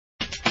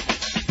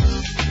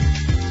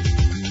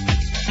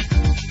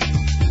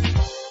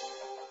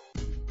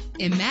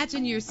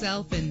Imagine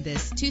yourself in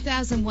this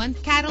 2001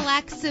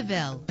 Cadillac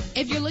Seville.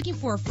 If you're looking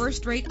for a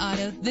first-rate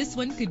auto, this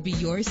one could be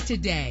yours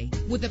today.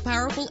 With a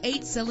powerful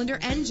 8-cylinder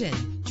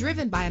engine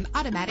driven by an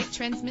automatic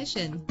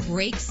transmission,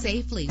 brake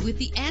safely with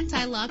the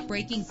anti-lock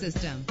braking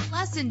system.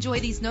 Plus,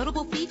 enjoy these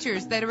notable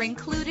features that are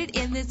included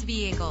in this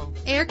vehicle: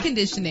 air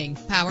conditioning,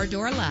 power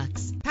door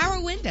locks, power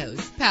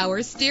windows,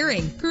 power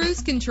steering,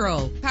 cruise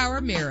control,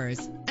 power mirrors,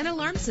 an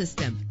alarm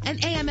system,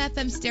 an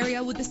AM/FM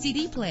stereo with a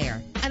CD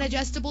player, an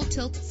adjustable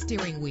tilt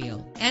steering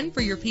wheel. And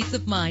for your peace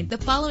of mind, the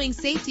following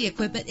safety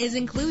equipment is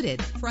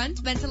included: front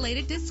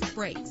ventilated disc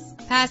brakes,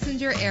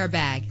 passenger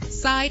airbag,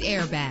 side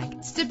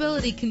airbag,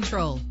 stability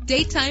control,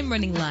 daytime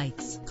running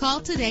lights. Call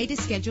today to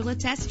schedule a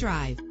test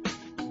drive.